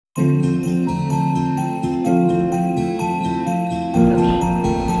Our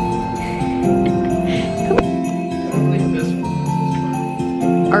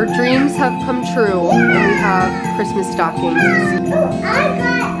dreams have come true, and we have Christmas stockings. I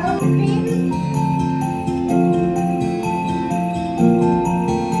got open.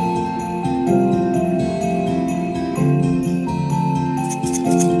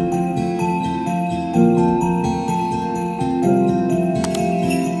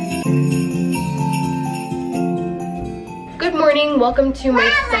 Good morning, welcome to my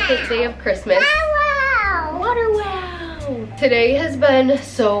second day of Christmas. Wow. Water wow! Today has been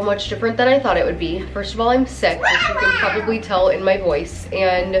so much different than I thought it would be. First of all, I'm sick, which you can probably tell in my voice.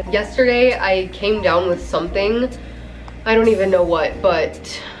 And yesterday I came down with something, I don't even know what,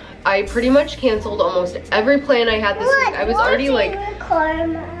 but I pretty much canceled almost every plan I had this week. I was already like,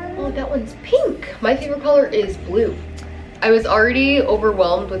 oh, that one's pink. My favorite color is blue. I was already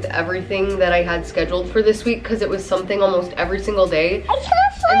overwhelmed with everything that I had scheduled for this week because it was something almost every single day.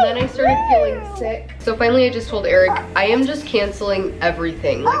 And then I started feeling sick. So finally I just told Eric, I am just canceling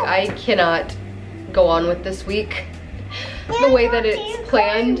everything. Like, I cannot go on with this week the way that it's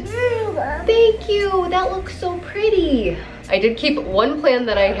planned. Thank you, that looks so pretty. I did keep one plan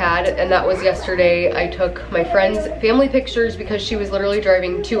that I had, and that was yesterday. I took my friend's family pictures because she was literally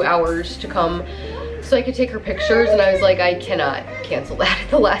driving 2 hours to come so I could take her pictures, and I was like, I cannot cancel that at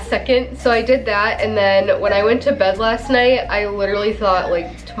the last second. So I did that, and then when I went to bed last night, I literally thought,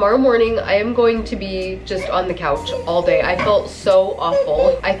 like, tomorrow morning I am going to be just on the couch all day. I felt so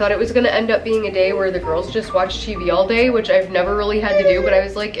awful. I thought it was gonna end up being a day where the girls just watch TV all day, which I've never really had to do, but I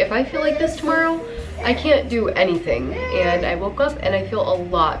was like, if I feel like this tomorrow, I can't do anything. And I woke up and I feel a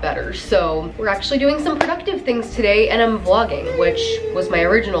lot better. So we're actually doing some productive things today, and I'm vlogging, which was my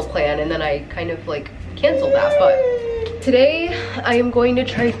original plan, and then I kind of like canceled that. But today I am going to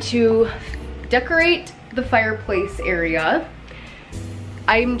try to decorate the fireplace area.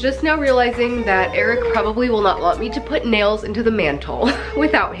 I'm just now realizing that Eric probably will not want me to put nails into the mantle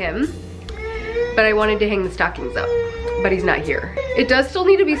without him, but I wanted to hang the stockings up, but he's not here. It does still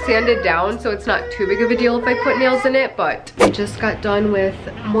need to be sanded down, so it's not too big of a deal if I put nails in it, but I just got done with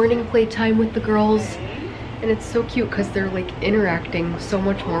morning playtime with the girls, and it's so cute because they're like interacting so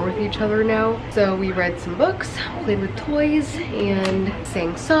much more with each other now. So we read some books, played with toys, and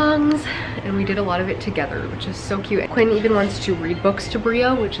sang songs, and we did a lot of it together, which is so cute. Quinn even wants to read books to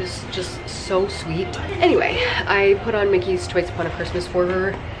Bria, which is just so sweet. Anyway, I put on Mickey's Twice Upon a Christmas for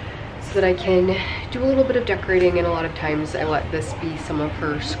her so that I can do a little bit of decorating, and a lot of times I let this be some of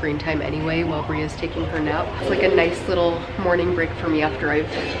her screen time anyway while Bria's taking her nap. It's like a nice little morning break for me after I've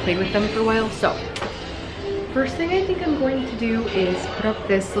played with them for a while. So first thing I think I'm going to do is put up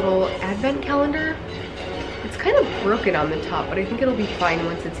this little advent calendar. It's kind of broken on the top, but I think it'll be fine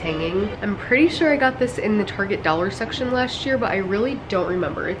once it's hanging. I'm pretty sure I got this in the Target dollar section last year, but I really don't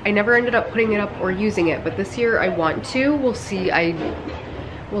remember. I never ended up putting it up or using it, but this year I want to. We'll see.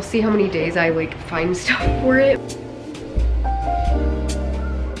 We'll see how many days I like find stuff for it.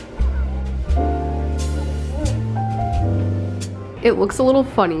 It looks a little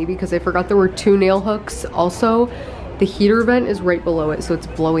funny because I forgot there were 2 nail hooks. Also, the heater vent is right below it, so it's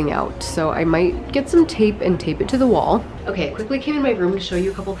blowing out. So I might get some tape and tape it to the wall. Okay, I quickly came in my room to show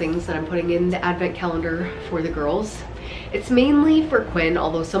you a couple things that I'm putting in the advent calendar for the girls. It's mainly for Quinn,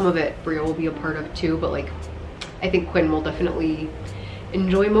 although some of it Bria will be a part of too, but like, I think Quinn will definitely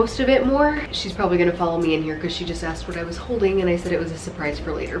enjoy most of it more. She's probably gonna follow me in here because she just asked what I was holding, and I said it was a surprise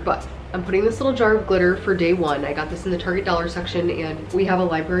for later. But I'm putting this little jar of glitter for day 1. I got this in the Target dollar section, and we have a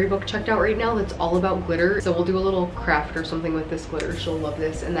library book checked out right now that's all about glitter. So we'll do a little craft or something with this glitter. She'll love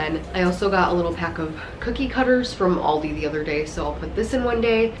this. And then I also got a little pack of cookie cutters from Aldi the other day, so I'll put this in one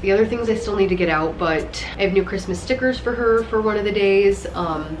day. The other things I still need to get out, but I have new Christmas stickers for her for one of the days.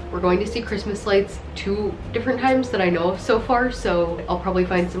 We're going to see Christmas lights 2 different times that I know of so far, so I'll probably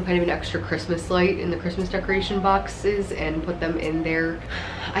find some kind of an extra Christmas light in the Christmas decoration boxes and put them in there.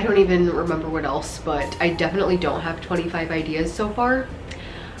 I don't even remember what else, but I definitely don't have 25 ideas so far.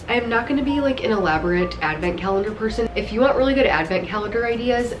 I am not going to be like an elaborate advent calendar person. If you want really good advent calendar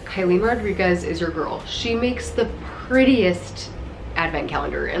ideas, Kylene Rodriguez is your girl. She makes the prettiest advent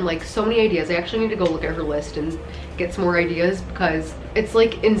calendar and like so many ideas. I actually need to go look at her list and get some more ideas because it's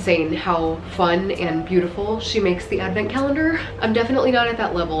like insane how fun and beautiful she makes the advent calendar. I'm definitely not at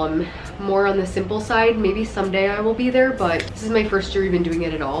that level. I'm more on the simple side. Maybe someday I will be there, but this is my first year even doing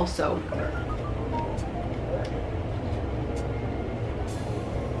it at all, so.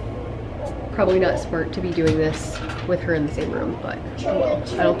 Probably not smart to be doing this with her in the same room, but oh well.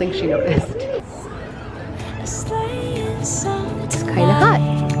 I don't think she noticed. It's kind of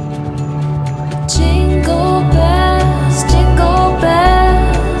hot.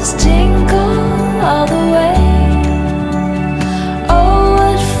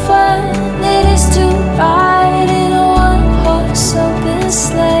 a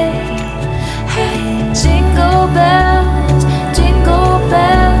sleigh. Hey, jingle bells, jingle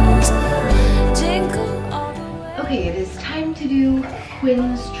bells, jingle all the way. Okay, it is time to do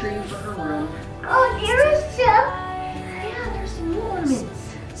Quinn's tree for her room. Oh, there's some. Yeah, there's some new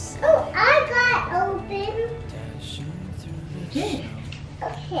ornaments. Oh, I got open. You did.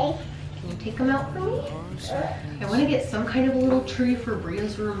 Okay. Can you take them out for me? I want to get some kind of a little tree for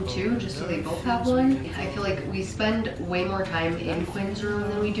Bria's room too, just so they both have one. I feel like we spend way more time in Quinn's room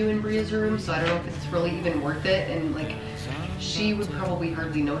than we do in Bria's room, so I don't know if it's really even worth it, and like, she would probably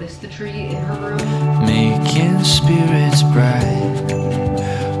hardly notice the tree in her room. Making spirits bright.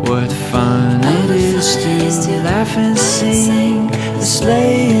 What fun it is to laugh and sing the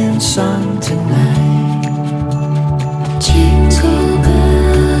sleighing song tonight. Jingle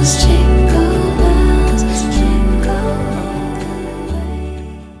bells, jingle bells, jingle all the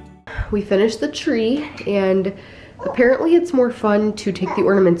way. We finished the tree, and apparently it's more fun to take the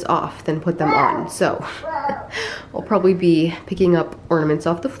ornaments off than put them on. So I'll probably be picking up ornaments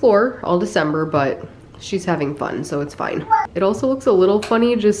off the floor all December, but she's having fun, so it's fine. It also looks a little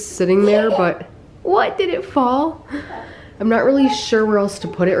funny just sitting there, but what, did it fall? I'm not really sure where else to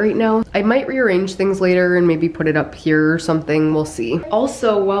put it right now. I might rearrange things later and maybe put it up here or something, we'll see.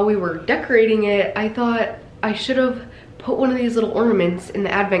 Also, while we were decorating it, I thought I should have put one of these little ornaments in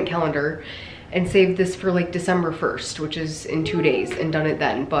the advent calendar and saved this for like December 1st, which is in 2 days, and done it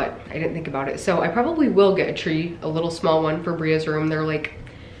then, but I didn't think about it. So I probably will get a tree, a little small one for Bria's room. They're like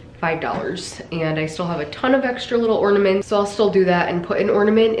 $5, and I still have a ton of extra little ornaments, so I'll still do that and put an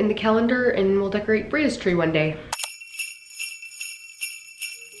ornament in the calendar, and we'll decorate Bria's tree one day.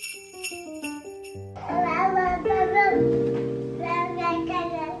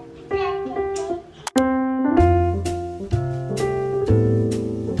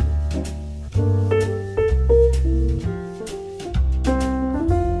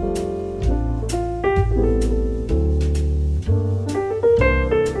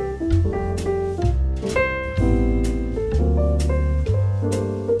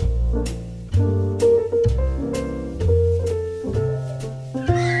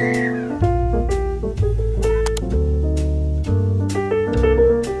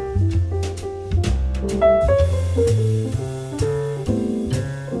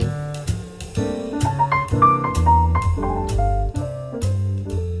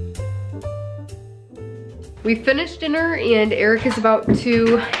 We finished dinner, and Eric is about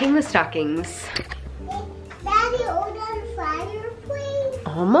to hang the stockings. Daddy, hold on the fireplace.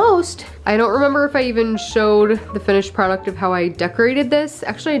 Almost. I don't remember if I even showed the finished product of how I decorated this.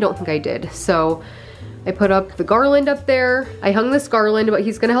 Actually, I don't think I did. So I put up the garland up there. I hung this garland, but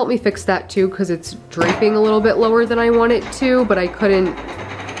he's gonna help me fix that too, because it's draping a little bit lower than I want it to, but I couldn't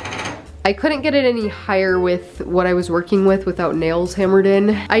get it any higher with what I was working with without nails hammered in.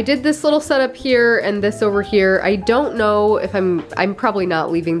 I did this little setup here and this over here. I don't know if I'm probably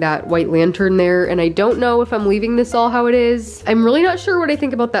not leaving that white lantern there, and I don't know if I'm leaving this all how it is. I'm really not sure what I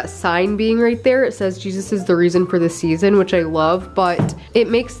think about that sign being right there. It says Jesus is the reason for the season, which I love, but it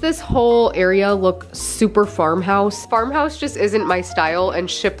makes this whole area look super farmhouse. Farmhouse just isn't my style, and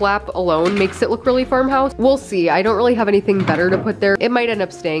shiplap alone makes it look really farmhouse. We'll see. I don't really have anything better to put there. It might end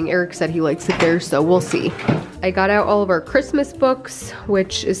up staying. Eric said he likes it there, so we'll see. I got out all of our Christmas books,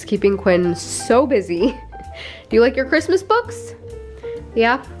 which is keeping Quinn so busy. Do you like your Christmas books?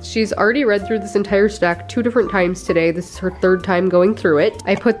 Yeah, she's already read through this entire stack 2 different times today. This is her 3rd time going through it.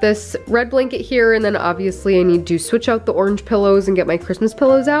 I put this red blanket here, and then obviously I need to switch out the orange pillows and get my Christmas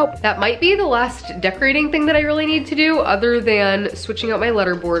pillows out. That might be the last decorating thing that I really need to do, other than switching out my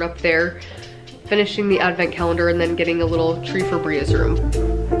letterboard up there, finishing the advent calendar, and then getting a little tree for Bria's room.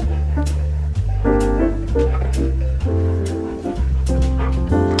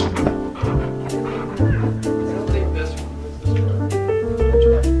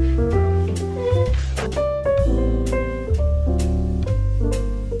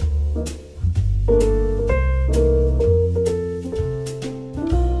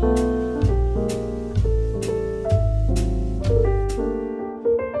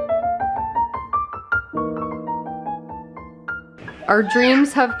 Our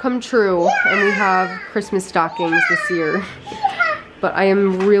dreams have come true, and we have Christmas stockings this year. But I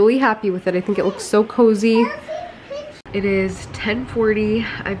am really happy with it. I think it looks so cozy. It is 10:40.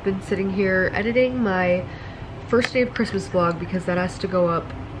 I've been sitting here editing my first day of Christmas vlog because that has to go up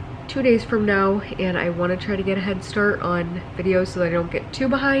 2 days from now, and I want to try to get a head start on videos so that I don't get too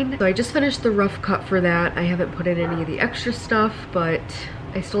behind. So I just finished the rough cut for that. I haven't put in any of the extra stuff, but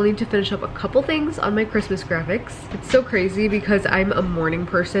I still need to finish up a couple things on my Christmas graphics. It's so crazy because I'm a morning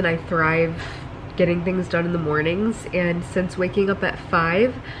person. I thrive getting things done in the mornings, and since waking up at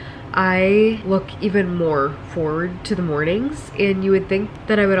 5, I look even more forward to the mornings, and you would think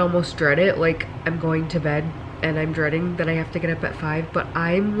that I would almost dread it, like I'm going to bed and I'm dreading that I have to get up at 5, but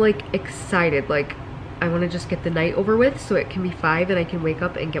I'm like excited, like I want to just get the night over with so it can be 5 and I can wake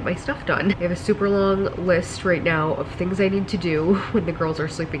up and get my stuff done. I have a super long list right now of things I need to do when the girls are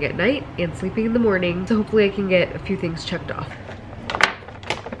sleeping at night and sleeping in the morning, so hopefully I can get a few things checked off.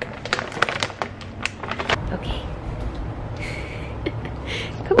 Okay.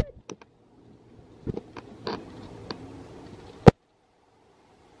 Come on.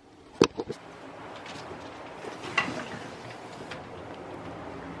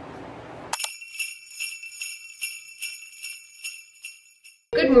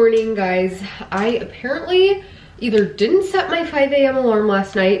 Good morning, guys. I apparently either didn't set my 5 a.m. alarm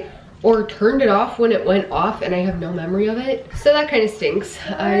last night or turned it off when it went off, and I have no memory of it. So that kind of stinks.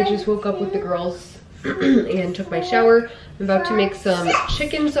 I just woke up with the girls and took my shower. I'm about to make some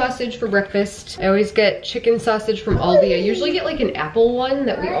chicken sausage for breakfast. I always get chicken sausage from Aldi. I usually get like an apple one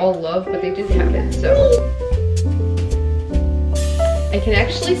that we all love, but they didn't have it, so. I can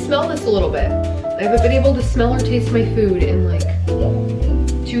actually smell this a little bit. I haven't been able to smell or taste my food in like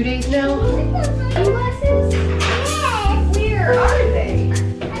 2 days now. Sunglasses? Yes. Where are they?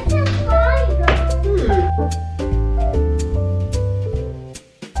 I can't find them.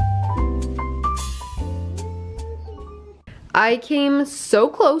 I came so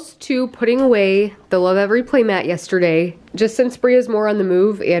close to putting away the Love Every playmat yesterday, just since Bria's more on the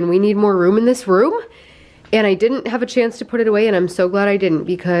move and we need more room in this room. And I didn't have a chance to put it away, and I'm so glad I didn't,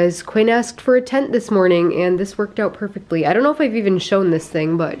 because Quinn asked for a tent this morning and this worked out perfectly. I don't know if I've even shown this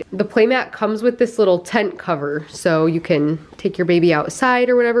thing, but the playmat comes with this little tent cover, so you can take your baby outside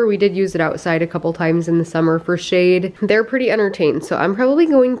or whatever. We did use it outside a couple times in the summer for shade. They're pretty entertained, so I'm probably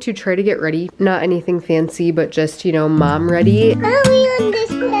going to try to get ready. Not anything fancy, but just, you know, mom ready. I want to lay on this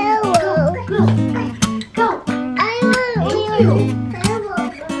pillow. Go. I want to lay on this pillow.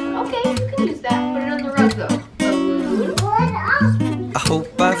 Okay, you can use that. Put it on the rug though. I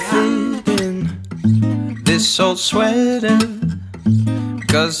hope I fit in this old sweater,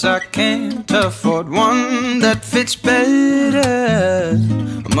 'cause I can't afford one that fits better.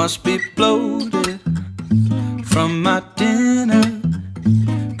 I must be bloated from my dinner,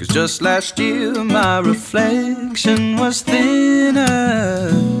 'cause just last year my reflection was thinner.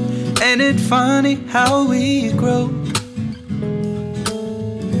 Ain't it funny how we grow,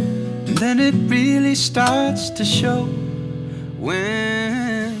 and then it really starts to show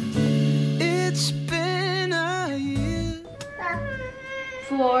when it's been a year.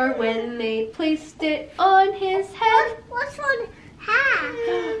 For when they placed it on his head, What's on hat?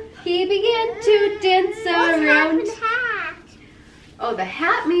 he began to dance around. What's hat? Oh, the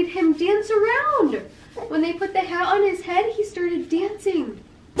hat made him dance around. When they put the hat on his head, he started dancing.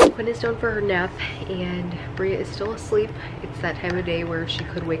 Quinn is down for her nap and Bria is still asleep. It's that time of day where she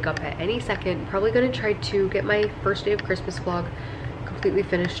could wake up at any second. Probably gonna try to get my first day of Christmas vlog completely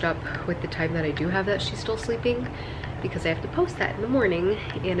finished up with the time that I do have that she's still sleeping, because I have to post that in the morning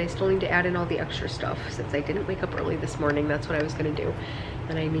and I still need to add in all the extra stuff. Since I didn't wake up early this morning, that's what I was gonna do.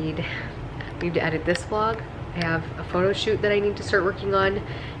 And I need to edit this vlog. I have a photo shoot that I need to start working on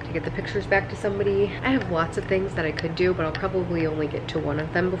to get the pictures back to somebody. I have lots of things that I could do, but I'll probably only get to one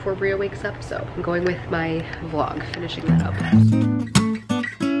of them before Bria wakes up. So I'm going with my vlog, finishing that up.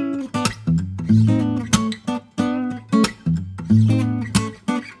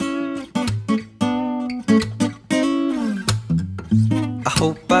 I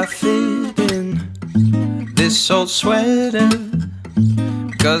hope I fit in this old sweater,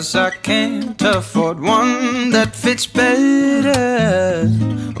 'cause I can't afford one that fits better.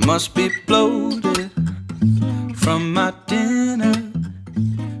 I must be bloated from my dinner,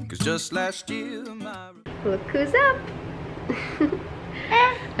 'cause just last year my... Look who's up.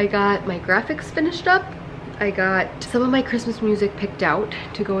 I got my graphics finished up. I got some of my Christmas music picked out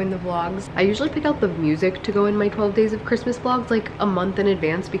to go in the vlogs. I usually pick out the music to go in my 12 days of Christmas vlogs like a month in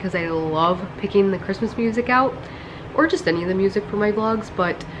advance, because I love picking the Christmas music out, or just any of the music for my vlogs,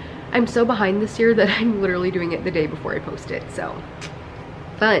 but I'm so behind this year that I'm literally doing it the day before I post it, so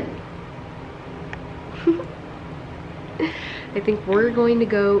fun. I think we're going to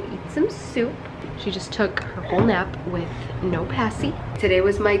go eat some soup. She just took her whole nap with no passy. Today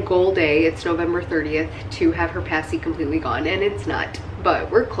was my goal day, it's November 30th, to have her passy completely gone, and it's not, but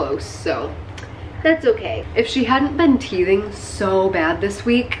we're close, so that's okay. If she hadn't been teething so bad this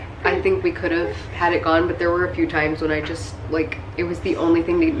week, I think we could have had it gone, but there were a few times when I just, like, it was the only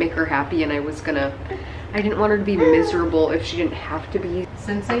thing to make her happy, and I was gonna I didn't want her to be miserable if she didn't have to be.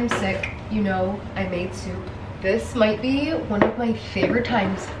 Since I'm sick, you know, I made soup. This might be one of my favorite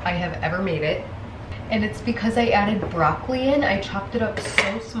times I have ever made it. And it's because I added broccoli in. I chopped it up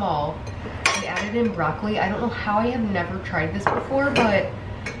so small. I added in broccoli. I don't know how I have never tried this before, but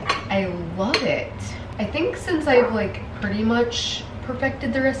I love it. I think since I've like pretty much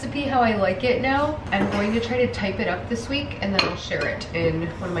perfected the recipe how I like it now, I'm going to try to type it up this week and then I'll share it in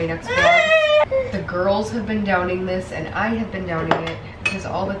one of my next vlogs. The girls have been downing this and I have been downing it. This is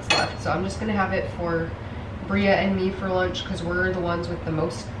all that's left. So I'm just gonna have it for Bria and me for lunch because we're the ones with the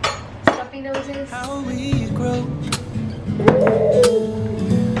most stuffy noses. How we grow,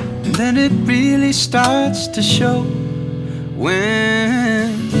 and then it really starts to show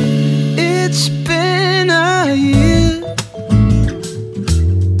when it's been a year.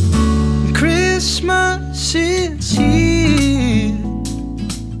 Christmas is here.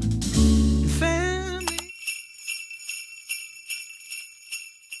 Family.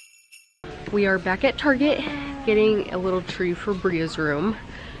 We are back at Target getting a little tree for Bria's room.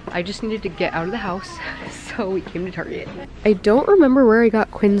 I just needed to get out of the house, so we came to Target. I don't remember where I got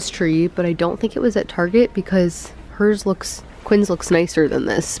Quinn's tree, but I don't think it was at Target because Quinn's looks nicer than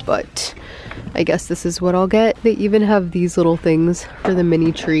this, but I guess this is what I'll get. They even have these little things for the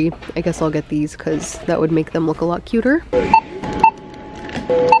mini tree. I guess I'll get these because that would make them look a lot cuter.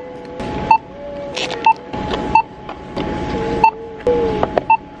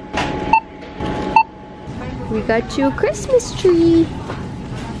 We got you a Christmas tree.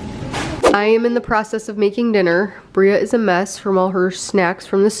 I am in the process of making dinner. Bria is a mess from all her snacks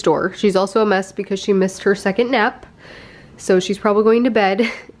from the store. She's also a mess because she missed her second nap. So she's probably going to bed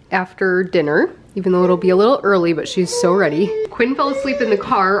after dinner, even though it'll be a little early, but she's so ready. Quinn fell asleep in the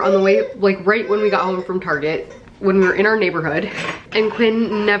car on the way, like right when we got home from Target, when we were in our neighborhood. And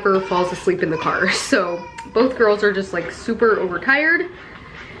Quinn never falls asleep in the car. So both girls are just like super overtired.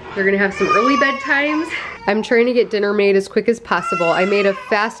 They're gonna have some early bedtimes. I'm trying to get dinner made as quick as possible. I made a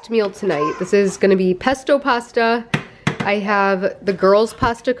fast meal tonight. This is gonna be pesto pasta. I have the girls'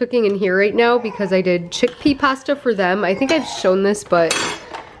 pasta cooking in here right now because I did chickpea pasta for them. I think I've shown this, but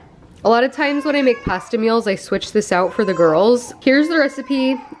a lot of times when I make pasta meals, I switch this out for the girls. Here's the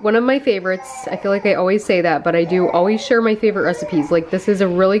recipe, one of my favorites. I feel like I always say that, but I do always share my favorite recipes. Like, this is a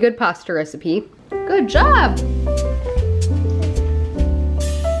really good pasta recipe. Good job! Snow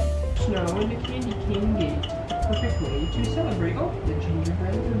in the candy cane gate. The perfect way to celebrate. Oh, the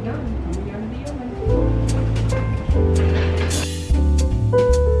gingerbread are done coming out of the oven.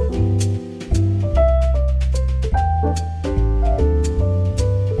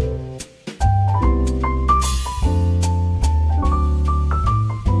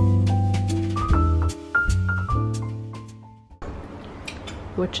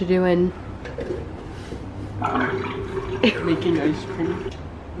 What you doing? Making ice cream.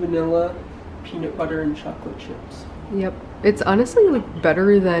 Vanilla, peanut butter, and chocolate chips. Yep. It's honestly like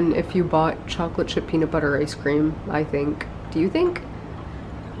better than if you bought chocolate chip peanut butter ice cream, I think. Do you think?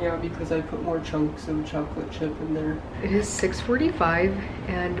 Yeah, because I put more chunks of chocolate chip in there. It is 6:45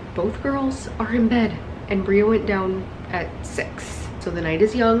 and both girls are in bed and Bria went down at 6. So the night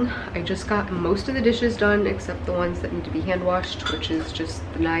is young. I just got most of the dishes done except the ones that need to be hand washed, which is just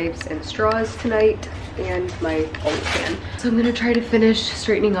the knives and straws tonight and my bowl pan. So I'm gonna try to finish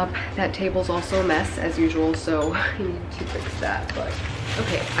straightening up. That table's also a mess as usual, so I need to fix that. But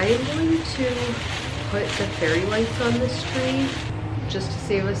okay, I am going to put the fairy lights on this tree just to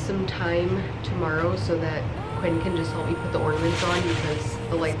save us some time tomorrow so that Quinn can just help me put the ornaments on because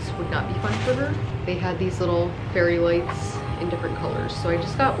the lights would not be fun for her. They had these little fairy lights in different colors, so I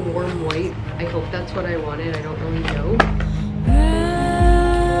just got warm white. I hope that's what I wanted. I don't really know.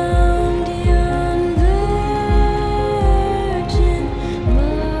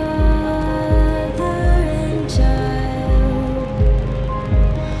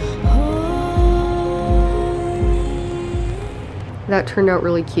 That turned out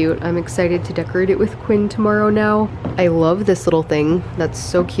really cute. I'm excited to decorate it with Quinn tomorrow now. I love this little thing. That's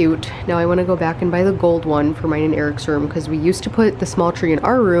so cute. Now I want to go back and buy the gold one for mine and Eric's room because we used to put the small tree in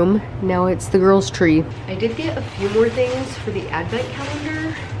our room. Now it's the girls' tree. I did get a few more things for the advent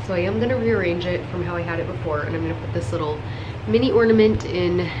calendar, so I am going to rearrange it from how I had it before, and I'm going to put this little mini ornament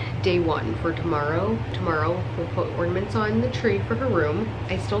in day 1 for tomorrow. Tomorrow we'll put ornaments on the tree for her room.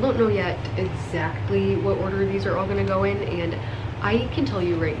 I still don't know yet exactly what order these are all going to go in, and I can tell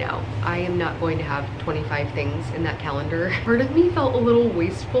you right now, I am not going to have 25 things in that calendar. Part of me felt a little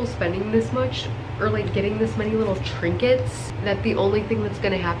wasteful spending this much or like getting this many little trinkets that the only thing that's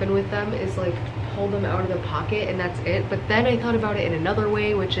gonna happen with them is like pull them out of the pocket and that's it. But then I thought about it in another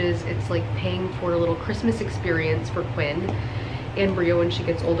way, which is it's like paying for a little Christmas experience for Quinn and Brio when she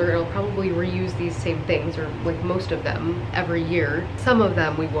gets older. I'll probably reuse these same things, or like most of them, every year. Some of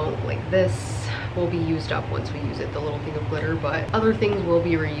them we won't, like this will be used up once we use it, the little thing of glitter, but other things will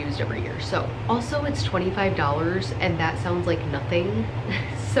be reused every year. So also it's $25 and that sounds like nothing.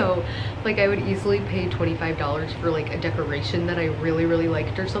 So like I would easily pay $25 for like a decoration that I really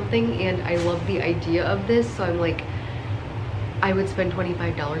liked or something, and I love the idea of this, so I'm like, I would spend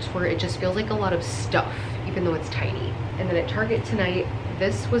 $25 for it. It just feels like a lot of stuff, even though it's tiny. And then at Target tonight,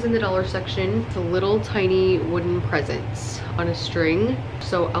 this was in the dollar section. It's a little tiny wooden presents on a string.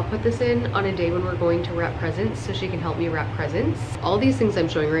 So I'll put this in on a day when we're going to wrap presents so she can help me wrap presents. All these things I'm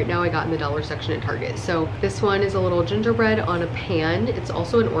showing right now I got in the dollar section at Target. So this one is a little gingerbread on a pan. It's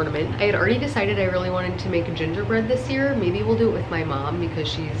also an ornament. I had already decided I really wanted to make gingerbread this year. Maybe we'll do it with my mom because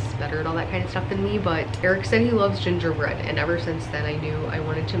she's better at all that kind of stuff than me, but Eric said he loves gingerbread, and ever since then I knew I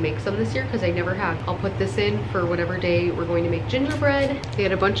wanted to make some this year because I never have. I'll put this in for whatever day we're going to make gingerbread. They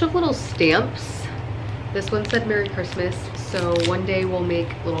had a bunch of little stamps. This one said Merry Christmas, so one day we'll make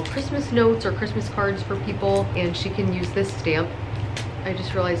little Christmas notes or Christmas cards for people, and she can use this stamp. I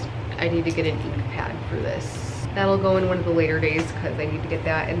just realized I need to get an ink pad for this. That'll go in one of the later days because I need to get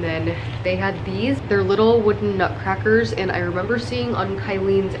that. And then they had these. They're little wooden nutcrackers, and I remember seeing on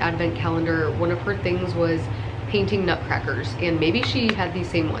Kylene's advent calendar, one of her things was painting nutcrackers, and maybe she had these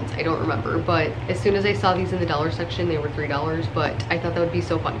same ones, I don't remember, but as soon as I saw these in the dollar section, they were $3, but I thought that would be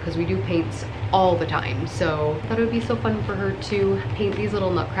so fun because we do paints all the time, so I thought it would be so fun for her to paint these little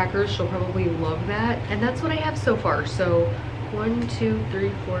nutcrackers. She'll probably love that. And that's what I have so far. So 1, 2,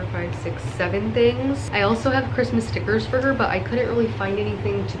 3, 4, 5, 6, 7 things. I also have Christmas stickers for her, but I couldn't really find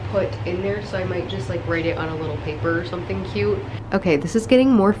anything to put in there, so I might just like write it on a little paper or something cute. Okay, this is getting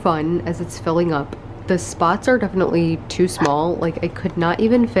more fun as it's filling up. The spots are definitely too small. Like I could not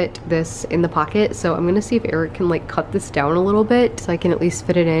even fit this in the pocket, so I'm gonna see if Eric can like cut this down a little bit so I can at least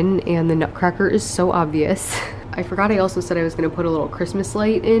fit it in. And the nutcracker is so obvious. I forgot I also said I was gonna put a little Christmas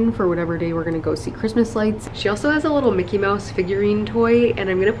light in for whatever day we're gonna go see Christmas lights. She also has a little Mickey Mouse figurine toy, and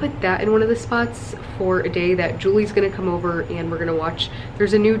I'm gonna put that in one of the spots for a day that Julie's gonna come over and we're gonna watch.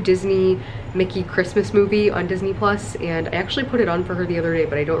 There's a new Disney Mickey Christmas movie on Disney Plus, and I actually put it on for her the other day,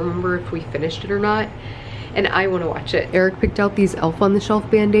 but I don't remember if we finished it or not, and I want to watch it. Eric picked out these Elf on the Shelf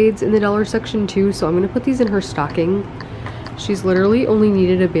band-aids in the dollar section too, so I'm gonna put these in her stocking. She's literally only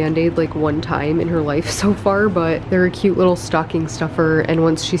needed a band-aid like one time in her life so far, but they're a cute little stocking stuffer, and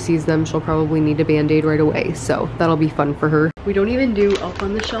once she sees them, she'll probably need a band-aid right away, so that'll be fun for her. We don't even do Elf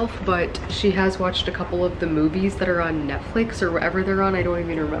on the Shelf, but she has watched a couple of the movies that are on Netflix or wherever they're on, I don't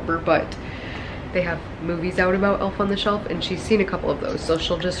even remember, but they have movies out about Elf on the Shelf, and she's seen a couple of those, so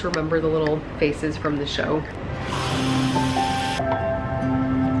she'll just remember the little faces from the show.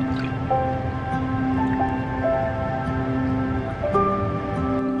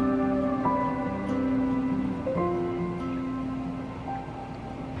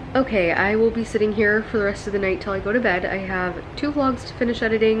 Okay, I will be sitting here for the rest of the night till I go to bed. I have 2 vlogs to finish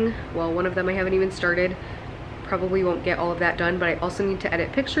editing. Well, one of them I haven't even started. Probably won't get all of that done, but I also need to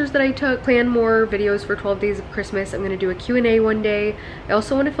edit pictures that I took, plan more videos for 12 days of Christmas. I'm gonna do a Q&A one day. I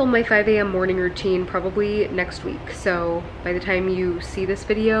also want to film my 5 a.m. morning routine probably next week. So by the time you see this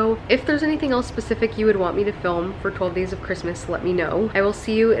video, if there's anything else specific you would want me to film for 12 days of Christmas, let me know. I will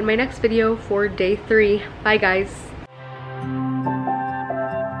see you in my next video for day 3. Bye guys.